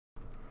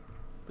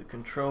The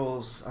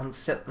controls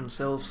unset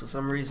themselves for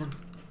some reason.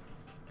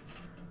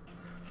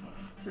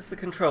 Is this the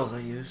controls I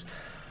used?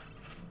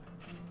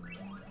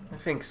 I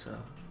think so.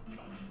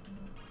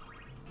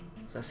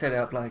 So I set it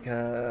up like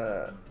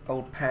a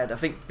old pad. I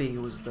think B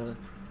was the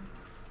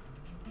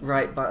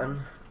right button,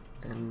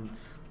 and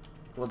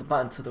well, the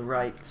button to the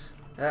right.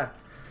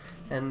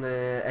 And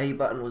the A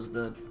button was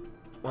the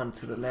one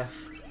to the left.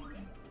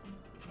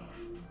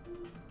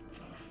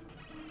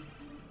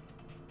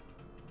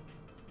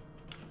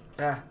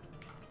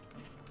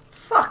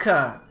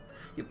 Fucker!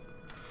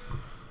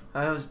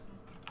 I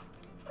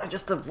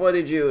just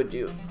avoided you and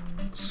you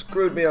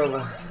screwed me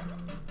over.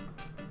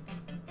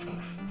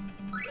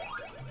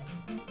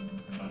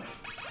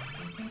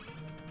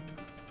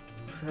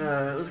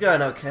 So it was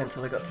going okay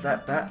until I got to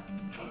that bat.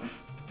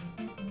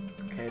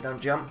 Okay, don't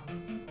jump.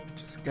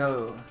 Just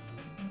go.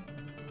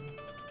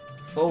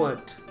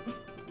 Forward.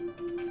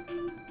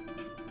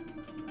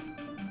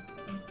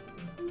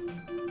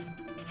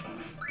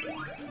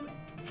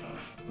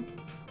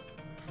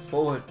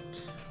 Forward.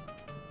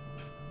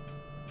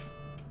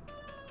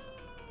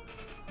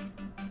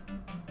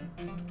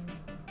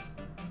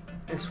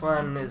 This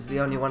one is the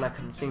only one I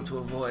can seem to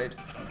avoid.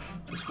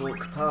 Just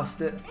walk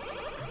past it.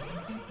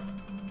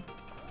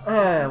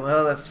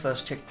 Well, that's the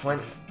first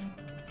checkpoint.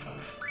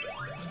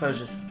 I suppose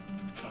just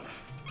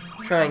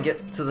try and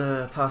get to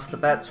the past the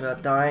bats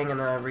without dying, and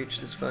then I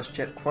reach this first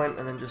checkpoint,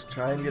 and then just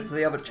try and get to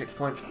the other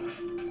checkpoint.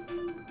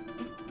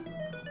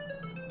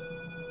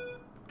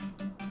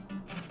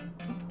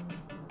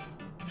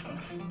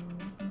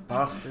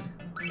 Bastard.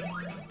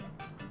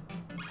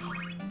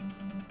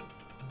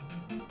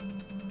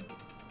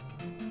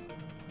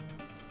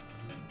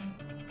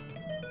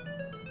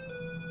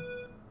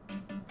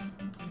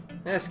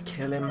 Let's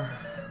kill him.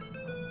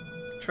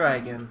 Try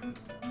again.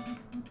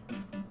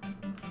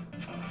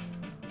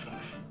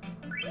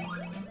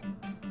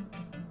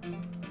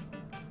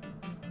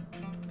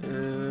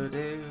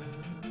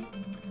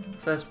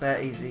 First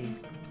bat easy.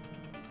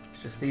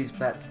 It's just these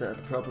bats that are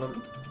the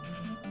problem.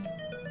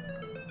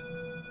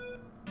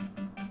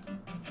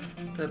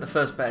 But the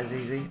first bat is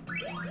easy.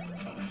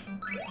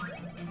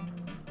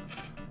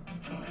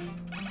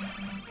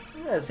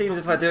 Yeah, it seems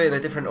if I do it in a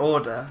different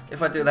order,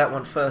 if I do that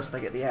one first, I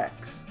get the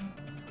axe.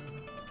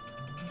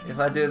 If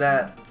I do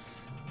that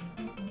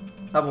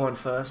other one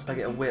first, I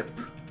get a whip.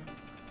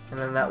 And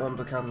then that one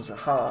becomes a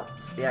heart.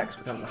 The axe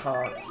becomes a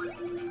heart.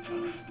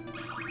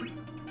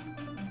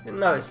 You'll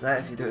notice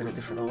that if you do it in a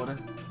different order.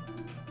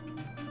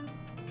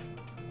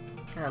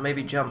 Yeah,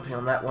 maybe jumping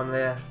on that one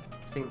there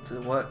seemed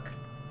to work.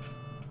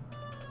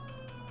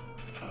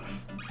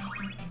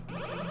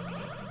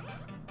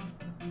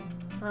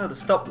 Oh, the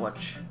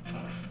stopwatch.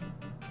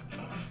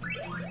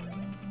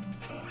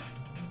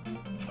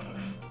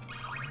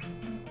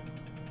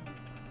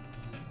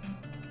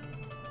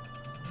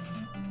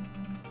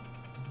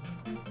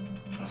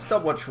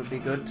 Stopwatch would be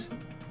good.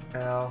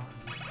 Now,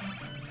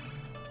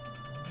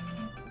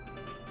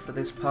 for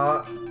this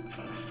part,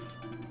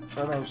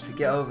 I managed to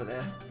get over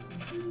there.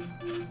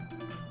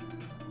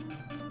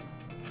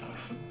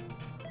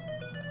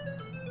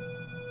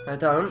 I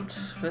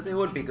don't, but it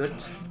would be good.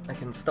 I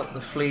can stop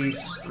the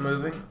fleas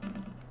moving.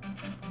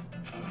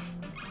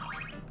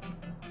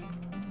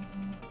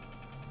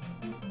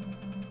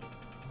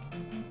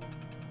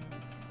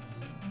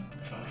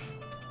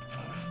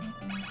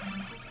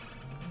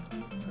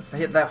 So if I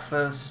hit that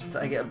first,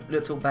 I get a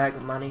little bag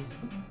of money.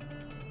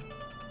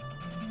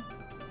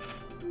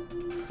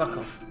 Fuck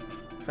off.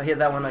 If I hit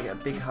that one, I get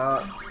a big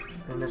heart.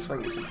 And this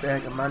one gets a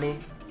bag of money.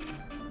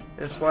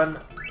 This one,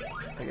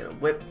 I get a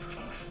whip.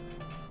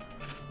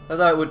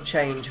 Although it would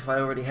change if I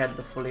already had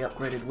the fully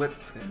upgraded whip.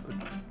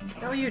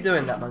 How are you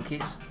doing that,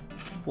 monkeys?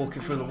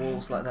 Walking through the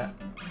walls like that.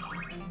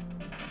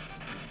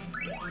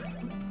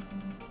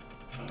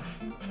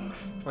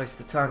 Waste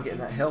of time getting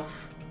that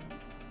health.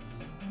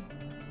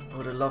 I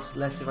would have lost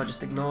less if I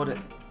just ignored it.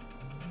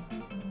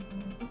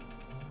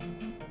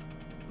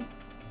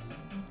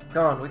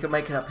 Come on, we can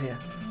make it up here.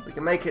 We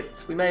can make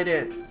it. We made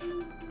it.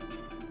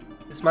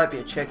 This might be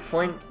a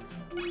checkpoint.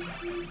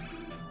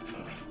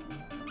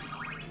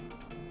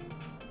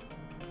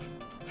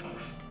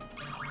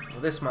 Well,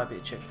 this might be a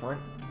checkpoint.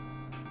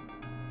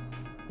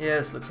 Yeah,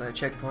 this looks like a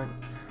checkpoint.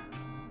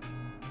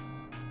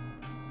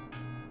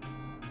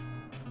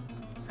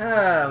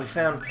 Ah, we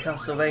found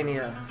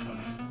Castlevania.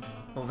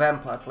 Or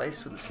Vampire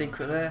Place with a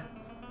secret there.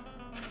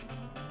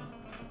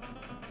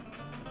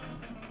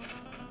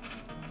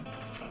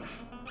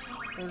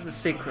 Where's the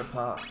secret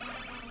part?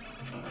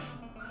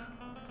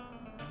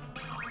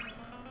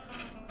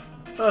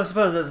 Well, I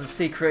suppose there's a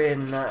secret in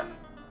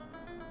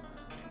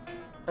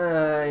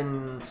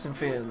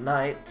Symphony of the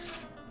Night.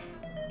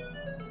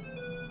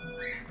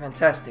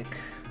 Fantastic.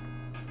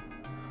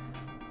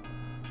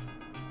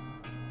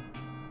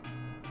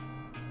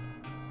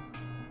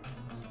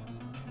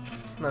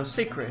 There's no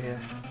secret here.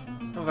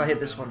 What if I hit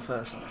this one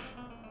first?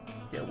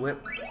 Get a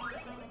whip.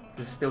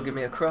 Does it still give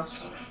me a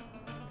cross?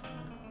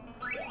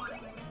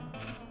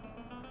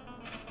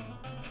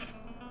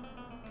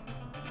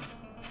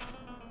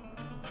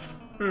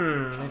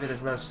 Maybe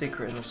there's no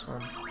secret in this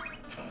one.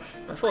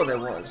 I thought there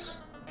was.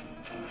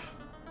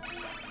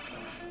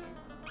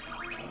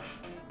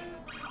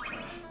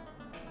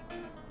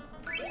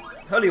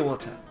 Holy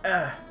water.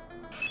 Ah.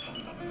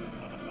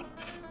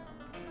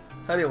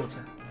 Holy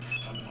water.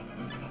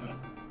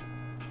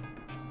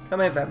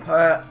 Come here,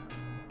 vampire.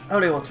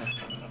 Holy water.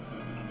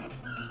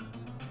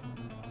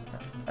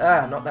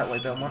 Ah, not that way,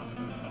 Belmont.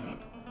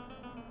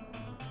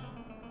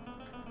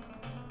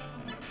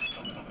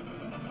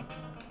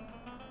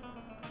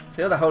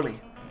 Feel the holy.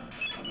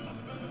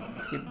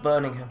 Keep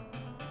burning him.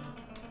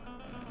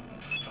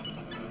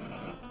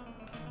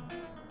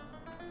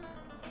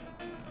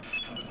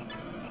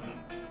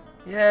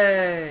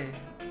 Yay!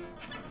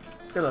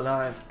 Still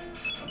alive.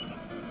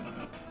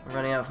 I'm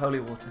running out of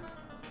holy water.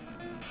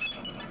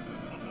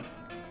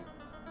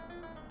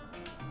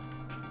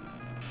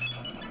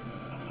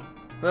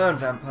 Burn,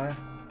 vampire.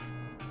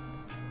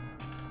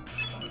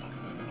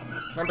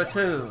 Number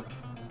 2.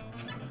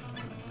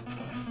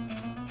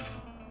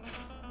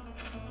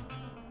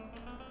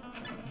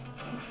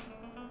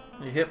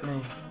 You hit me.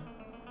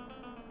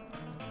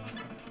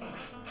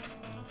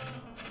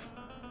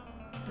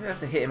 You have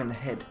to hit him in the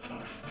head.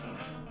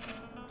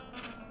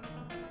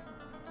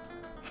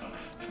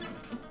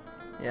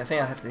 Yeah, I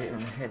think I have to hit him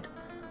in the head.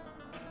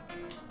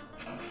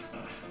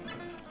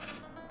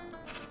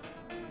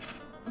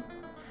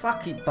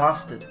 Fucky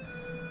bastard.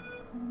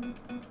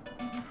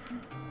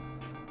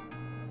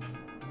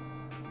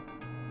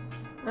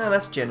 Oh,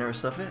 that's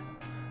generous of it.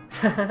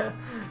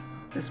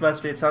 This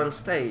must be its own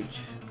stage.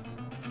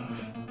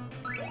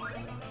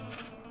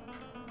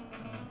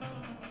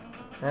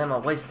 Damn, I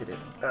wasted it.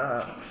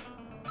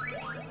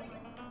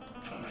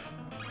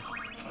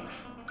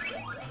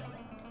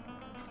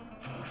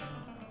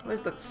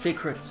 Where's that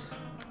secret?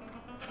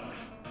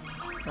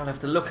 I'll have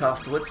to look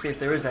afterwards, see if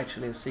there is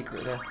actually a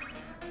secret there.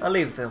 I'll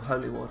leave the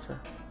holy water.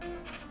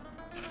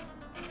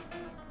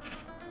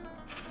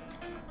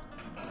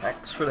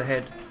 Axe for the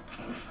head.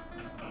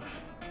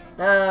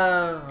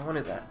 No, I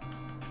wanted that.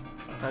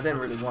 I didn't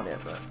really want it,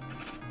 but...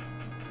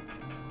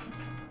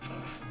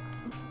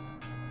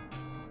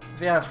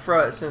 if I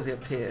throw it as soon as he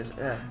appears.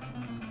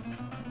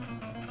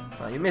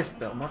 Oh, you missed,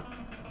 Belmont.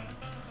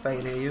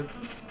 Failure, you.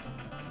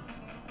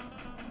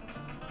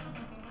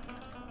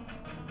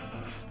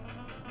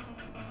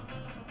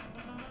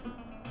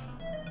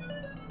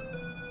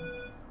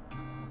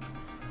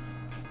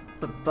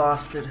 The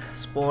bastard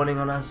spawning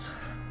on us.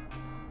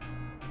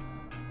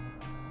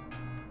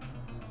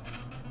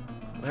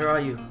 Where are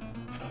you?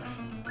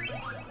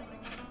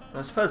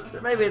 I suppose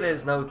that maybe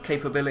there's no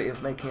capability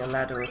of making a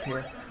ladder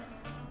appear.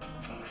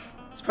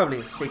 It's probably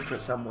a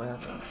secret somewhere,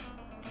 but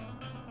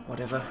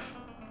whatever.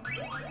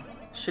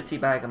 Shitty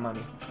bag of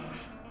money.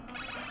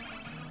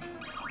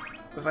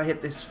 If I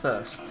hit this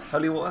first,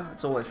 holy water?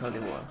 It's always holy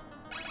water.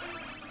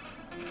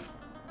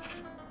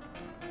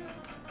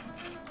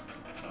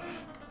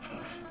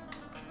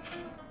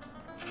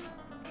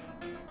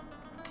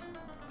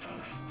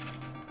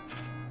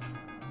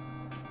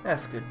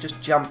 That's good.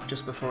 Just jump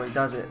just before he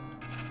does it.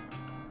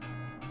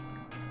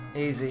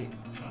 Easy.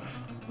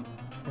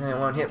 And it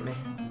won't hit me.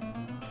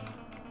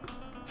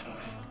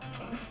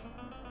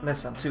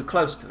 Unless I'm too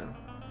close to him.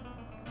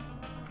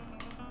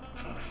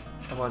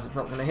 Otherwise it's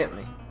not going to hit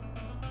me.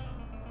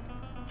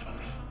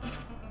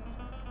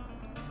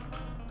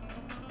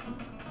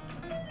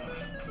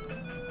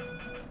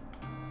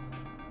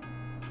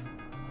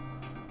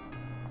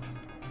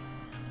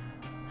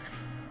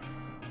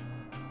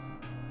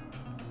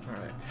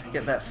 Alright,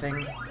 get that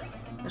thing.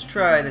 Let's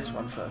try this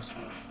one first.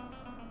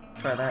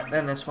 Try that,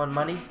 then this one,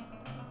 money.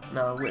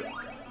 No, whip.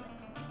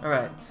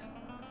 Alright.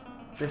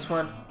 This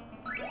one.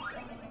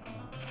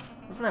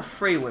 Wasn't that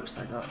 3 whips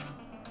I got?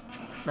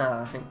 No,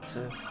 I think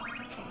 2.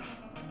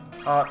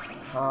 Heart,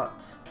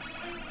 heart.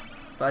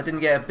 But I didn't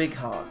get a big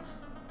heart.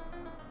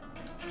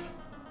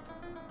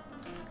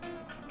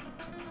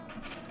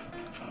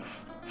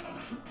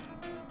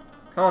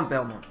 Come on,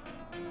 Belmont.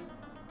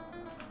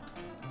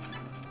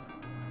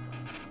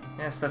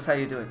 Yes, that's how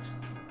you do it.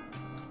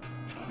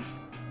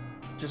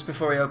 Just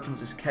before he opens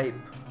his cape.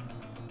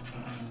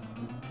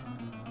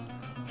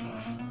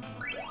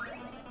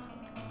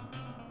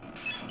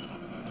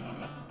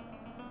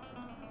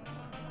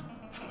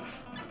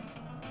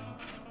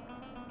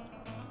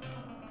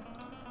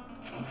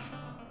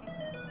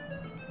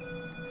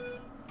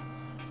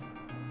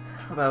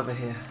 How about over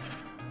here?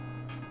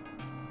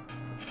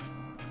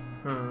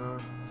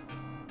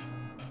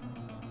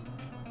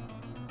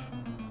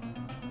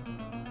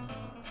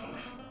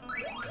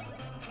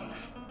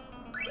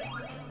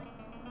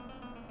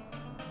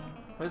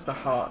 Where's the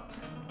heart?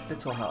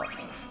 Little heart.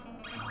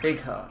 Big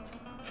heart.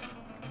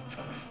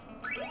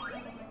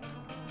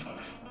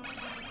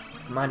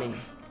 Money.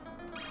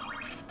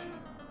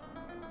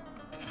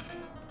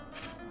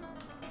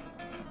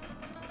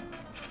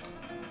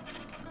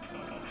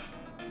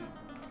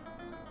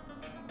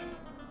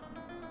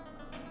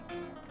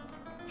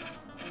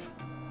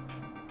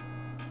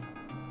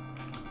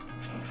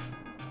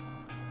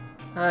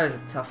 That is a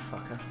tough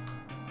fucker.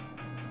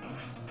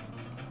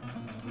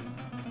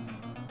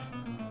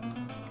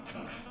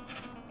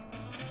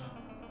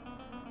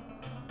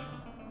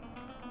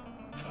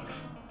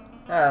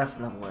 Ah, that's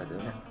another way of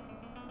doing it.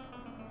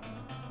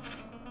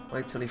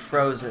 Wait till he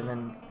throws it and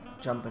then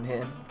jump and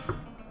hit him.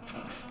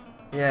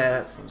 Yeah,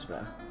 that seems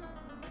better.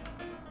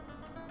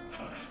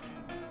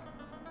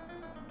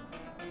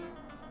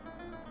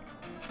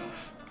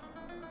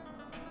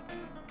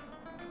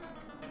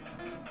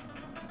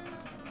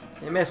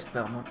 You missed,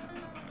 Belmont.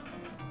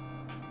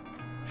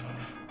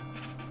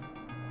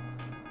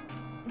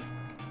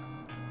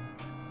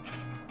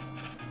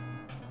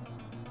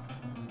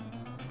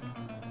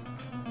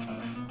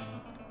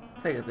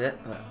 Take a bit,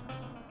 but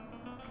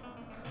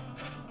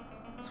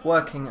it's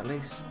working at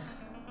least.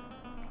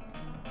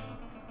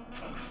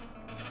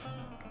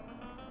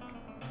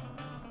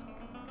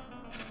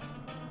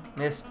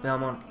 Missed,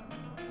 Belmont.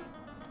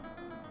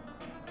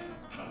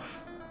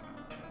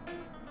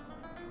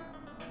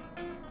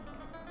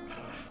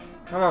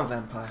 Come on,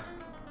 vampire.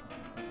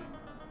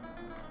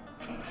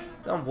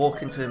 Don't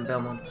walk into him,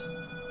 Belmont.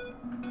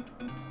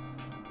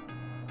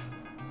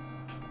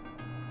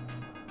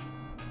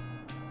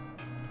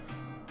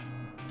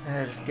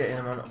 Yeah, just getting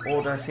him on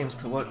order seems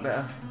to work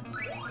better.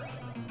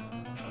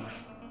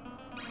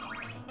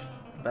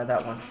 About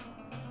that one.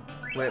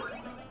 Whip.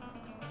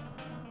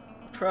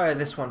 Try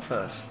this one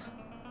first.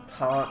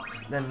 Heart,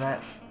 then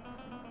that.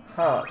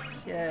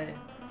 Hearts, yay.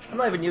 I'm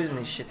not even using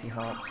these shitty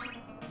hearts.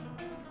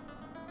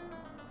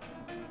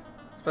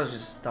 I suppose I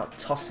just start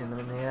tossing them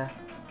in the air.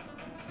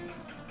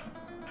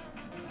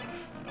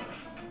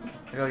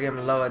 I gotta get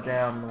them lower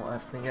down than what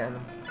I've been getting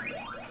them.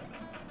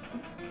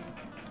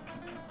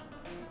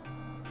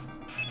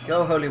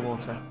 Go holy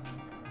water.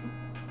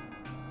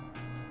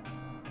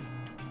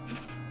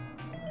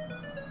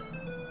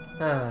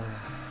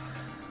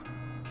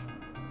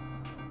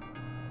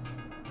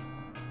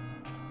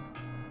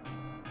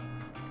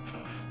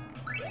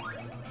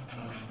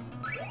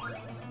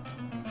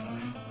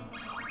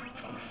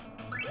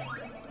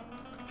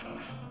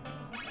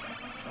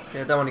 See,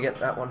 I don't want to get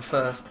that one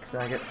first because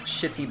then I get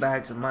shitty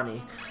bags of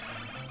money,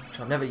 which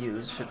I'll never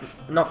use. Should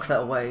knock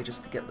that away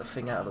just to get the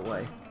thing out of the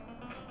way.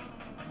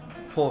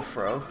 Poor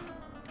throw.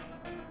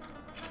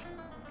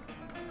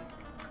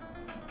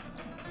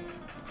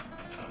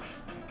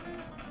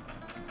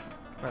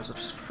 Might as well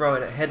just throw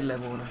it at head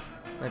level and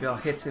maybe I'll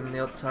hit him the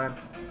odd time.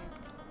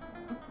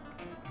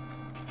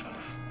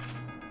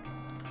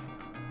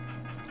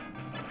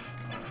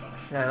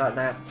 Yeah, like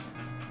that.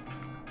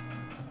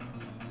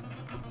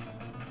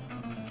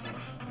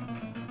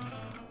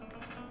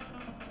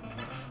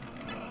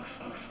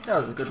 That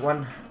was a good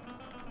one.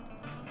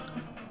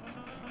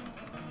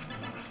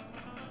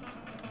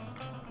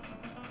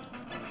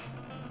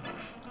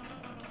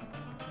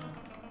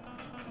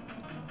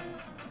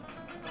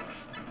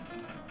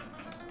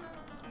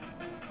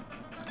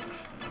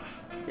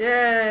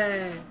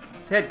 Yay!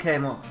 His head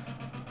came off.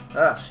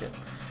 Ah, shit.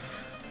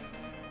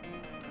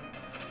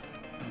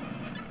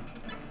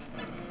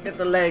 Get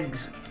the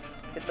legs.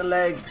 Get the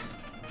legs.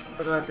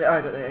 What do I have to...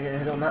 I got the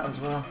head on that as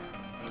well.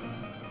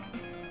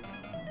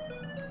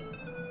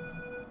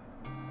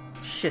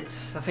 Shit,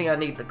 I think I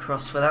need the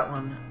cross for that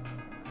one.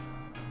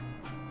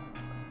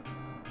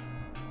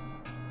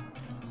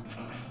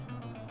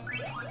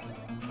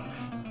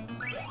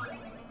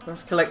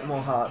 Let's collect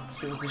more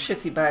hearts. It was the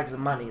shitty bags of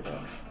money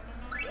that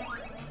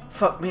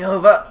fucked me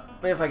over.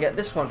 But if I get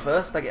this one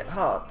first, I get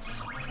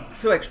hearts.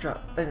 2 extra.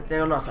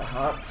 They're not a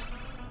heart.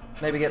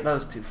 Maybe get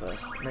those 2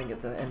 first, and then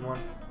get the N1.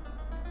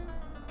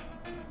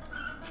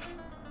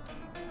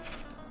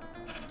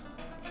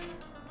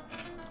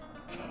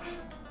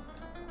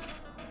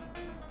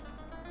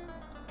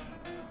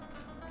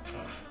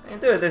 I can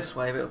do it this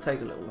way, but it'll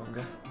take a little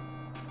longer.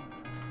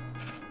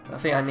 I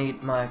think I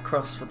need my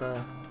cross for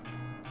the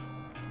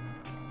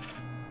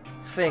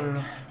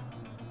thing.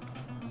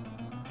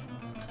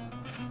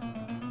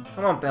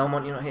 Come on,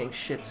 Belmont, you're not hitting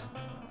shit.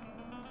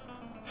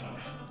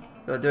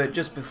 Gotta do it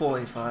just before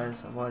he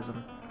fires, otherwise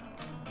I'm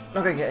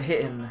not gonna get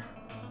hit in.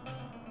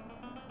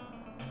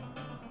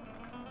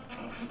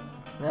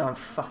 Now I'm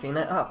fucking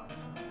it up.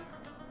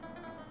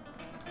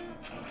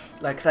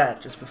 Like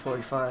that, just before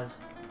he fires.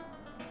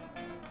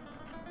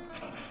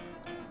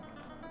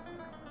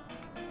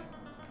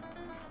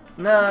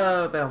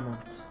 No, Belmont.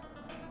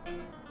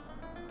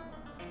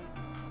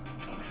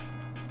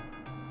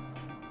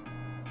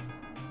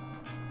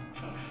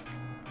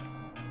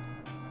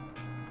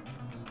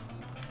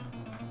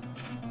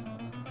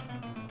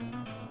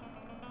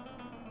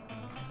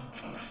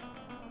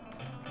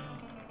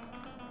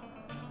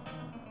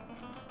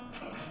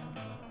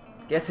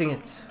 Getting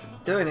it.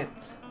 Doing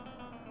it.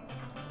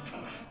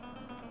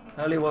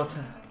 Holy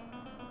water.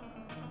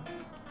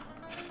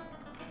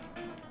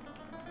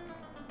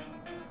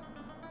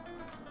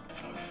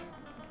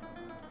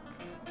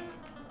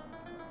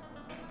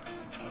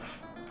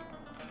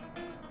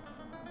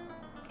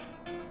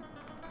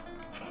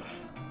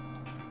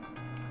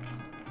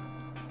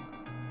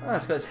 Oh,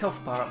 it's got his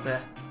health bar up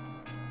there.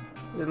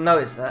 Didn't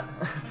notice that.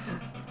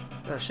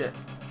 Oh shit.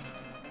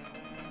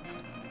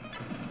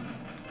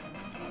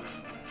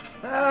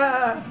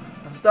 Ah,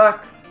 I'm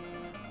stuck.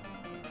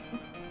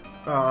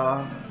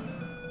 Oh.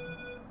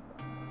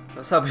 I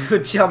was hoping it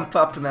would jump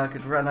up and I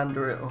could run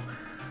under it. Or...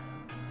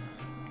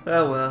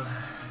 oh well.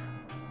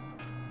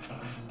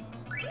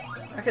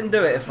 I can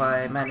do it if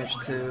I manage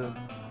to...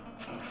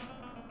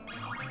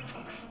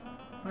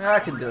 yeah, I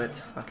can do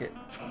it. Fuck it.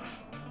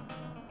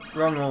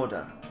 Wrong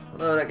order.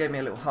 Although that gave me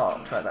a little heart.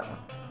 I'll try that one.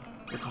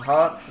 Little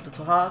heart.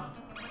 Little heart.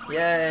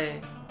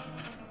 Yay.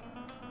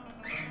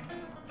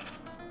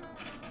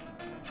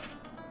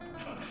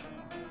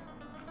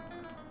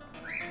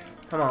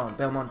 Come on,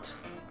 Belmont.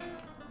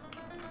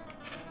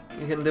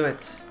 You can do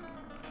it.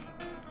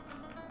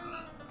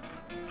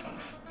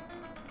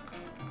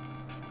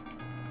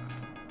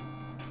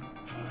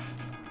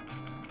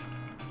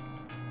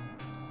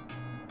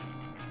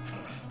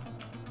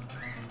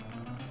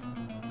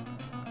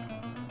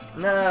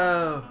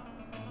 No!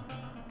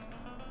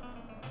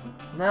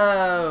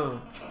 No!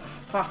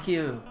 Fuck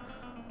you!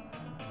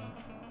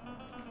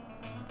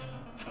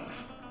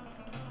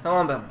 Come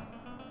on, Belmont.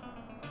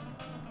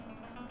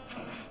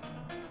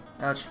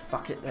 I'll just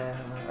fuck it there.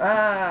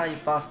 Ah, you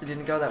bastard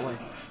didn't go that way.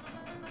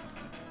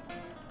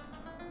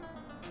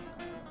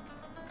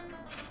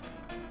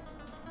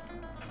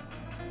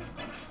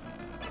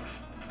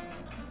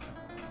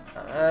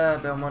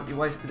 Belmont, you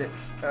wasted it.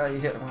 You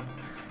hit one.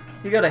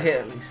 You got a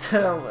hit at least.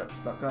 Oh,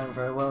 that's not going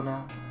very well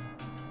now.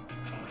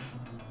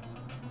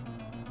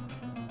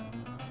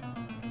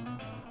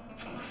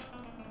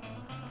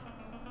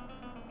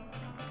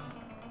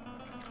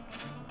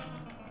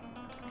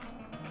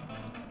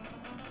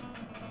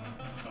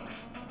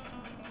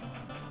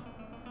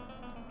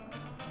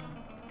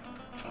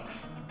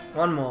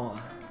 One more.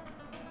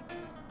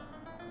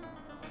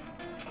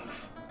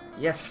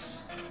 Yes.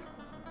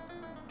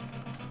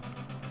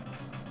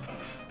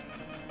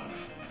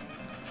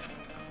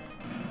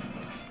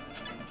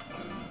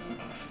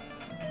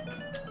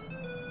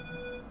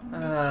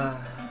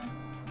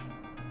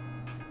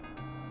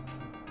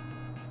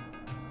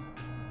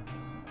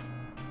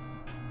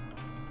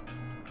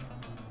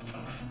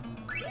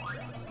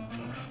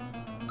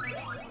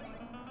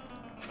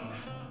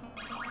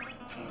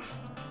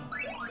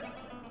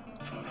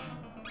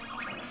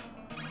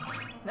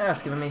 Now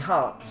it's giving me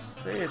hearts.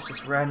 See, it's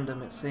just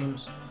random, it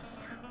seems.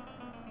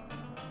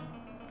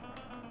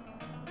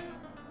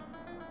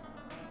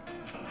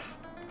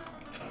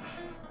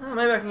 Oh,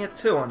 maybe I can get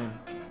 2 on him.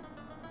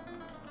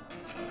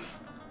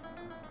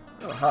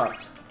 Oh,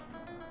 heart.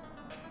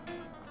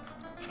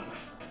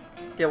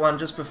 Get one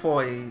just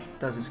before he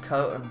does his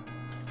coat and...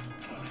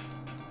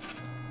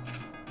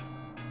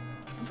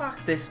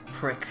 fuck this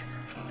prick.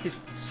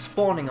 He's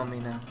spawning on me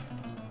now.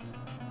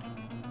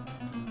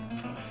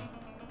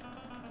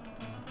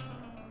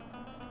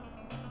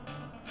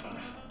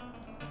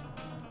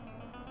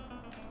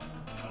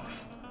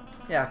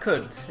 Yeah, I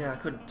could. Yeah, I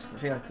could. I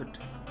think I could.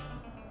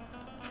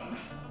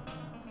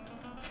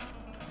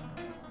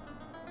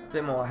 A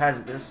bit more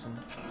hazardous and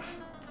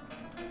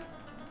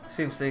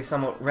seems to be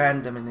somewhat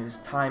random in his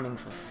timing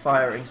for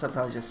firing.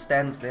 Sometimes he just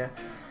stands there,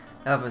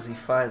 others he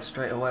fires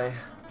straight away.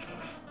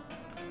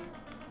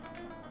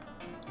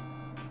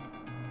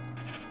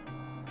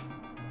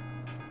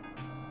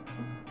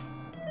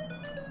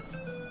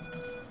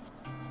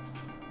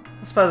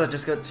 I suppose I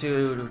just got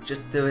to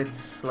just do it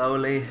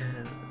slowly.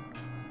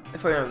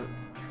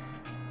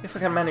 If I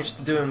can manage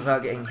to do him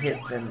without getting hit,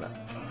 then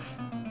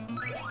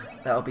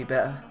that'll be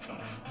better.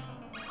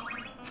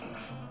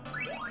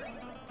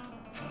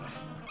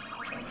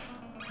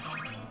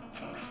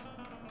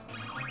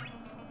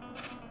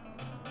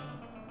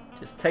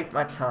 Just take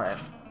my time.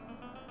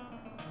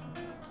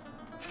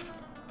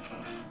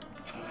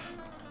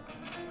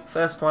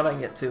 First one, I can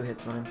get 2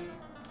 hits on him.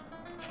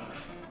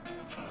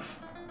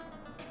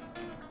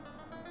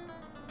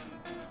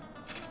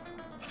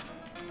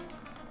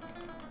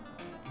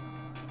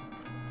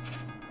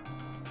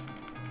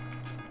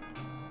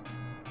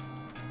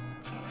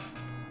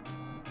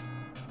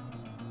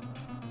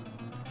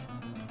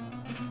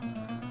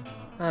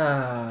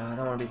 I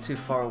don't want to be too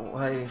far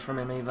away from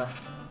him either.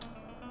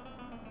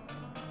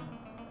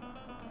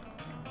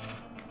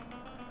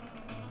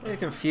 It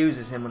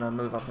confuses him when I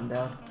move up and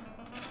down.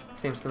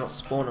 Seems to not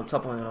spawn on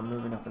top of me when I'm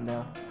moving up and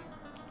down.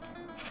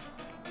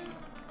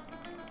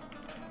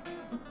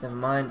 Never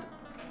mind.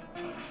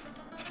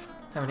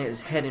 Haven't hit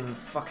his head in a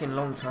fucking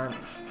long time.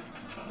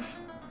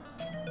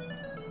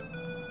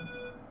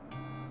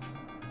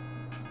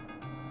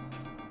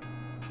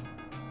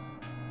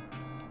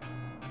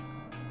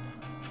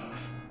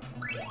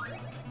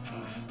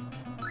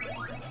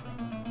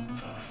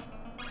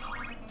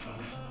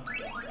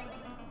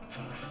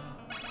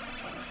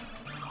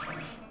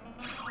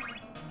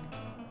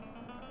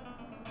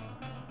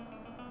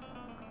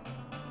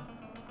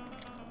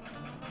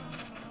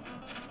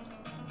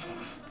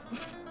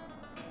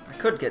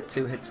 Could get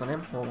 2 hits on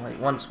him, or I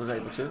once was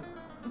able to.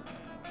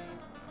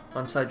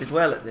 Once I did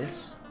well at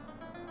this.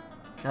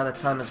 Now the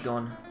time has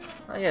gone.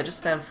 Oh yeah, just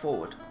stand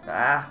forward.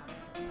 Ah!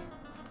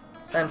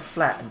 Stand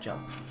flat and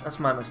jump. That's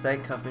my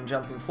mistake, I've been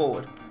jumping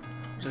forward.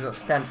 Just got to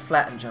stand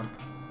flat and jump.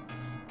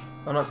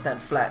 Well, not stand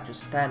flat,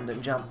 just stand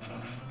and jump.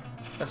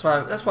 That's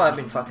why I've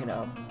been fucking it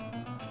up.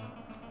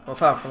 Well,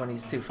 apart from when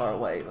he's too far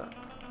away, but...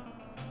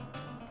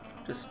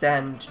 Just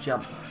stand,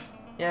 jump.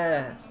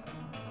 Yes!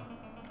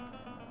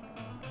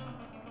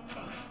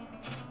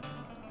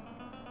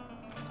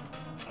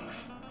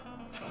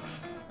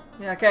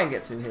 Yeah, I can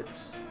get 2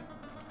 hits.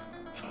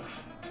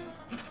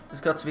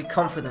 Just got to be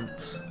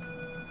confident.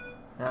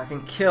 And I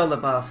can kill the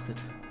bastard.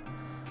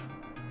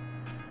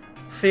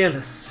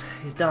 Fearless.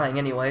 He's dying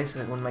anyway, so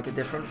it wouldn't make a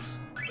difference.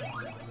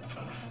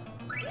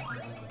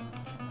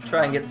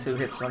 Try and get 2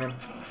 hits on him.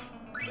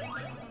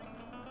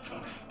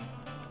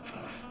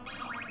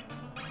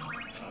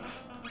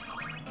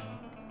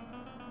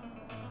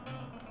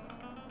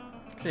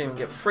 Could even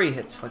get 3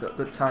 hits if I got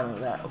good timing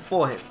with that, or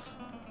 4 hits.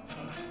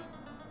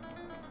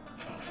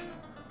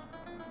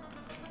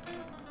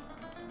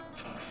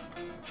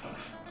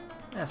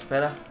 That's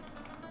better.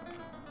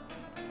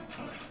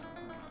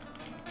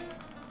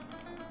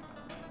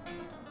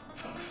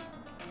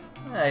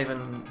 Yeah,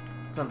 even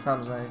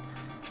sometimes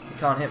you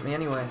can't hit me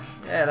anyway.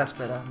 Yeah, that's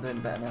better. I'm doing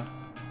better now.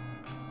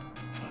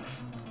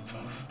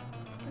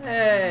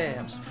 Hey,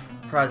 I'm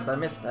surprised I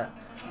missed that.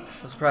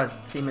 I'm surprised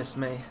he missed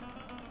me.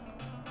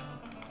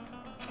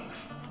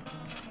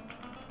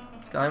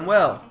 It's going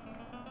well.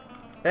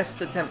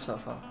 Best attempt so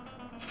far.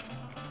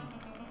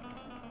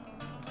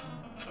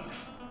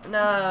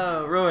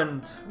 No,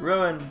 ruined,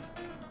 ruined.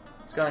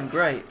 It's going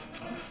great.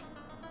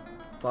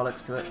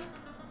 Bollocks to it.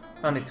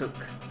 Only took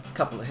a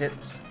couple of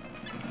hits.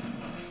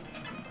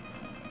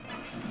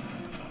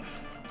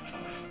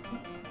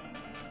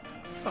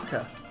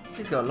 Fucker.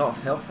 He's got a lot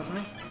of health, hasn't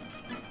he?